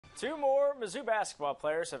Two more Mizzou basketball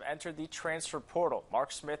players have entered the transfer portal.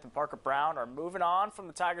 Mark Smith and Parker Brown are moving on from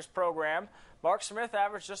the Tigers program. Mark Smith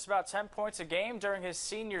averaged just about 10 points a game during his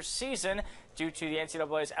senior season due to the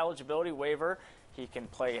NCAA's eligibility waiver. He can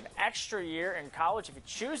play an extra year in college if he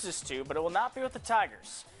chooses to, but it will not be with the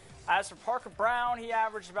Tigers. As for Parker Brown, he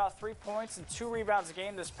averaged about 3 points and 2 rebounds a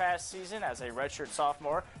game this past season as a redshirt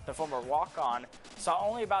sophomore. The former walk-on saw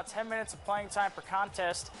only about 10 minutes of playing time per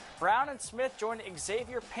contest. Brown and Smith joined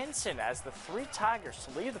Xavier Pinson as the three Tigers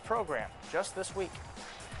to leave the program just this week.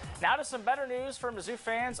 Now to some better news for Mizzou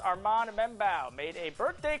fans. Armand Membao made a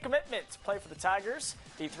birthday commitment to play for the Tigers.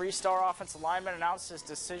 The three-star offensive lineman announced his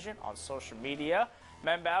decision on social media.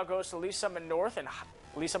 Membao goes to Lee Summit North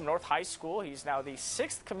High School. He's now the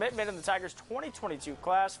 6th commitment in the Tigers' 2022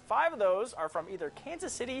 class. 5 of those are from either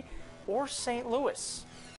Kansas City or St. Louis.